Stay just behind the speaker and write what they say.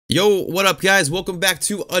Yo, what up guys? Welcome back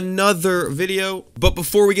to another video. But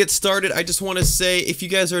before we get started, I just want to say if you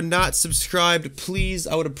guys are not subscribed, please,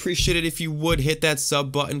 I would appreciate it if you would hit that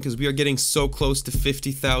sub button because we are getting so close to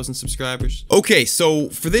 50,000 subscribers. Okay, so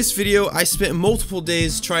for this video, I spent multiple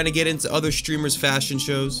days trying to get into other streamers' fashion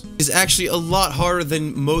shows. It's actually a lot harder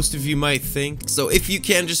than most of you might think. So if you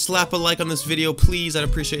can, just slap a like on this video, please, I'd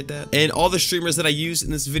appreciate that. And all the streamers that I used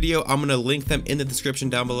in this video, I'm gonna link them in the description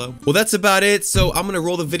down below. Well, that's about it. So I'm gonna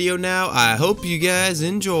roll the video now. I hope you guys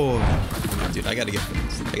enjoy. Dude, I gotta get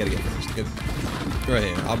first. Good. Right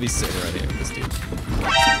here. I'll be sitting right here with this dude.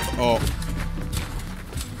 Oh.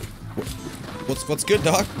 What's good,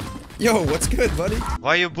 dog? Yo, what's good, buddy?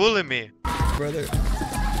 Why you bullying me? Brother.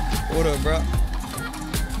 What up, bro?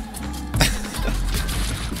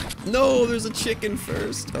 No, there's a chicken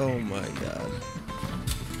first. Oh my god.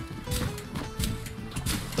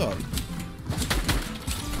 Dog.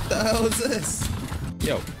 What the hell is this?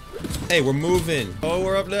 Yo. Hey, we're moving. Oh,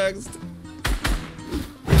 we're up next.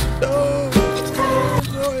 No!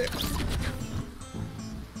 No!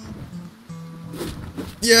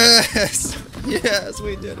 Yes! Yes,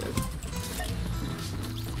 we did it.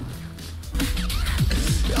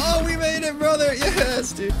 Oh, we made it, brother!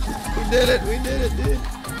 Yes, dude. We did it, dude.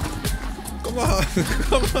 Come on.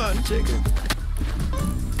 Come on, chicken.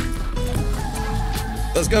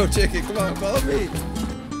 Let's go, chicken. Come on, follow me.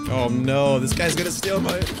 Oh no, this guy's gonna steal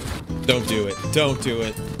my... Don't do it. Don't do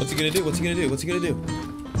it. What's he gonna do? What's he gonna do? What's he gonna do?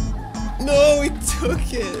 No, he took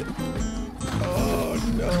it. Oh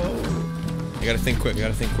no. I gotta think quick. I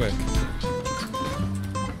gotta think quick.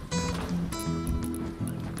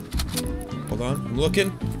 Hold on. I'm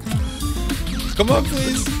looking. Come on,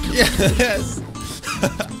 please. Yes.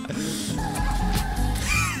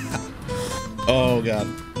 Oh god.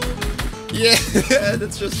 Yeah,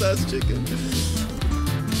 that's just us, chicken.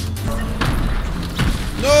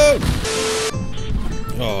 No!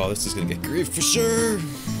 Oh, this is gonna get grief for sure.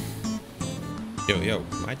 Yo,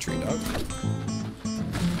 my tree, dog.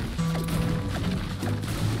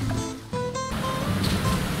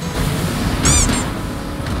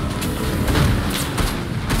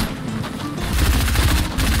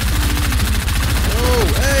 Oh,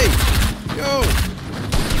 hey! Yo!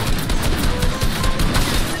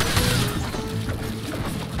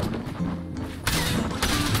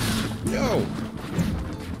 Yo!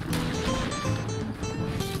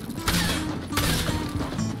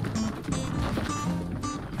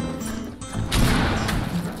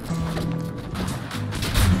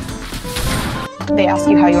 They ask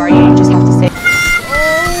you how you are, you just have to say.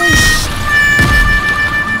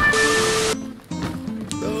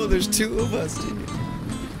 Oh, there's two of us, dude.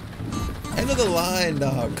 End of the line,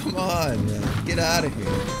 dog. Come on, man. Get out of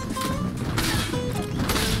here.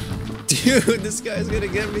 Dude, this guy's gonna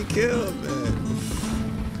get me killed, man.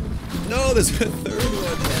 No, there's a third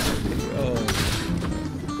one now. Oh.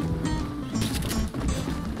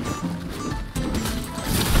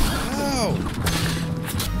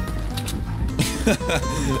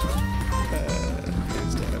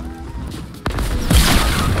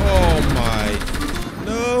 Oh my.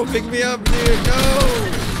 No, pick me up, dude. No.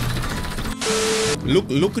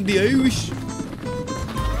 Look at the Irish.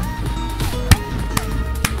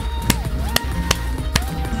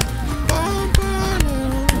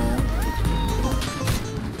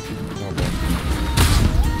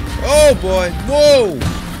 Oh boy. Whoa.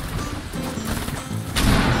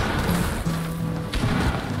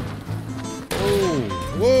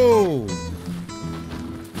 Whoa!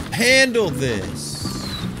 Handle this!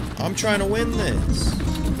 I'm trying to win this.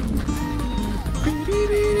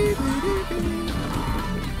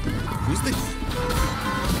 Who's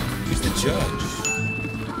the judge?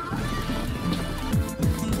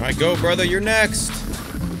 Alright, go, brother, you're next!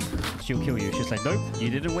 She'll kill you. It's just like, nope,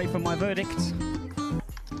 you didn't wait for my verdict.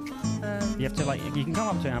 You have to, like, you can come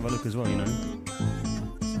up to it and have a look as well, you know?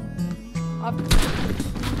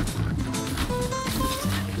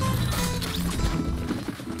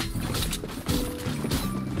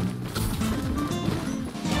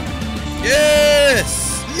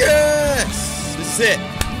 Yes! Yes! This is it.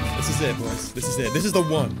 This is it, boys. This is it. This is the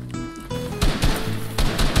one.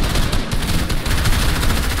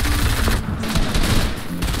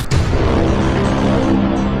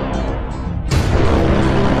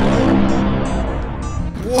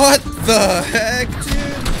 What the heck,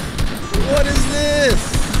 dude? What is this?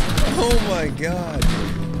 Oh my god.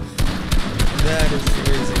 That is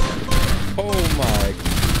crazy. Oh my.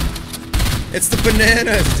 It's the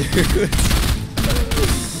bananas, dude.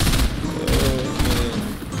 Oh man.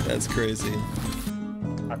 That's crazy.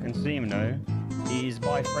 I can see him now. He's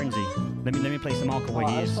by frenzy. Let me place the marker where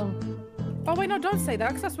he is. Oh wait, no, don't say that,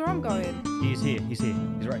 because that's where I'm going. He's here. He's here.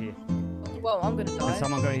 He's right here. Well, I'm gonna die. Can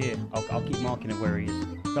someone go here? I'll keep marking it where he is.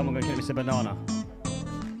 Someone go kill him with a banana.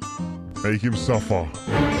 Make him suffer.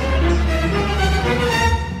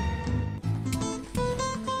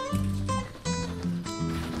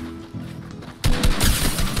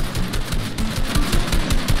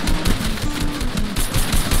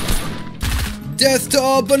 Death to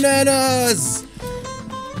all bananas!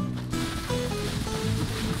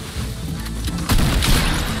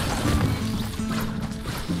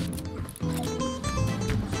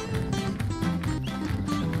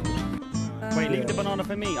 Wait, leave the banana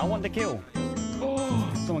for me. I want the kill.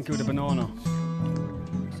 Oh, someone killed the banana.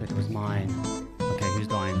 Said it was mine. Okay, who's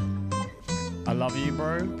dying? I love you,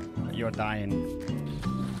 bro. You're dying.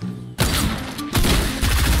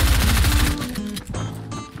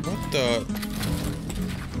 What the?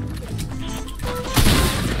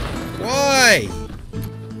 Why?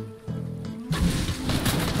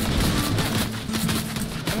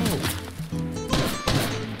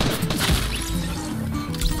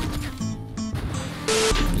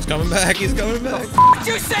 He's coming back. He's coming back. What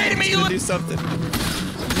you say to me? He's gonna do something.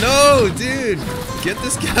 No, dude. Get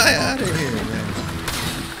this guy out of here, man.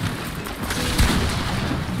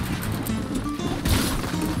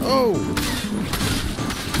 Oh.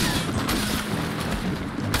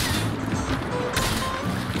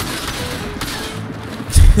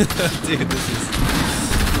 Dude, this is...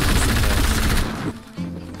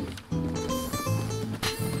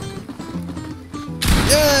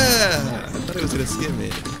 Yeah! I thought it was gonna skip me.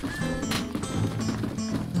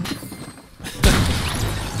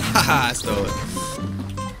 Haha, I stole it.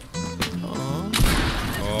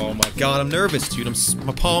 Oh my god, I'm nervous, dude.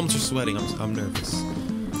 My palms are sweating. I'm nervous.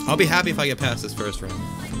 I'll be happy if I get past this first round.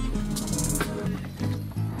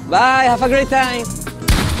 Bye, have a great time.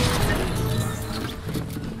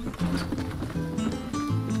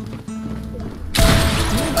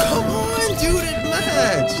 Come on, dude, it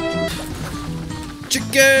matched.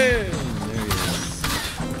 Chicken. There he is.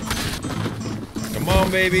 Come on,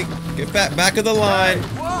 baby. Get back of the line.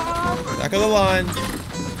 Back of the line.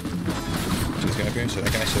 See this guy up here? Show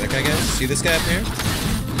that guy, guys. See this guy up here?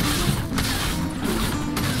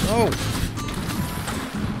 Oh.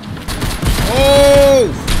 Oh!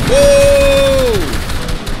 Whoa!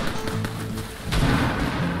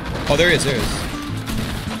 Oh, there he is,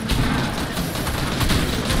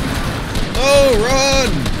 Oh, run!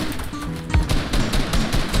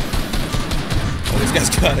 Oh, this guy's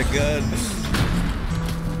got a gun.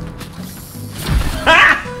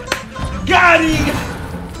 Got him!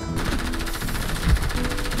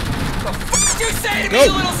 What the fuck did you say to me,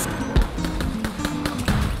 you little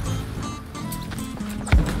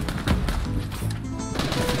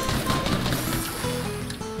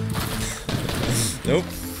Nope.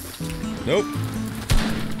 Nope.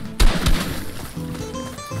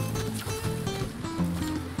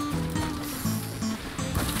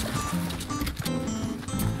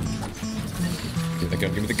 Give me the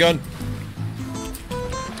gun, give me the gun.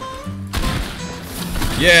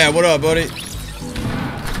 Yeah, what up, buddy?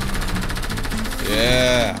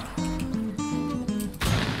 Yeah.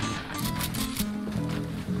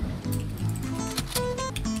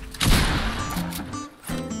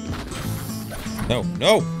 No,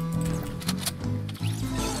 no.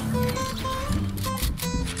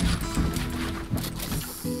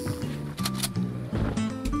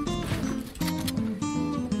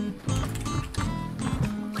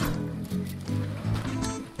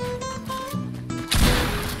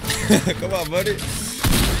 Come on, buddy.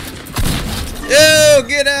 Ew,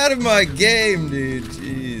 get out of my game, dude.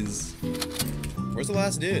 Jeez. Where's the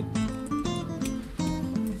last dude?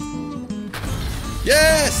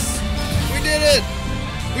 Yes! We did it!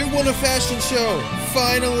 We won a fashion show!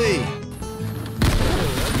 Finally!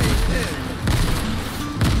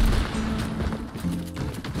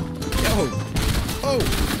 Yo! Oh!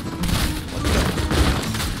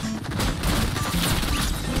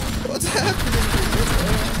 What's happening?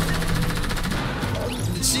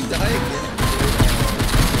 Did she die again?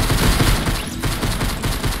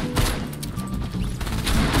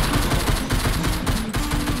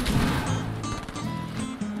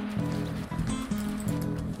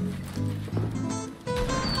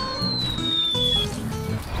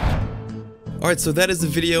 Alright, so that is the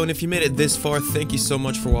video, and if you made it this far, thank you so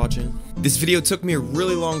much for watching. This video took me a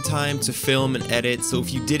really long time to film and edit, so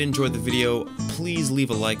if you did enjoy the video, please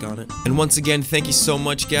leave a like on it. And once again, thank you so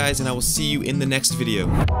much, guys, and I will see you in the next video.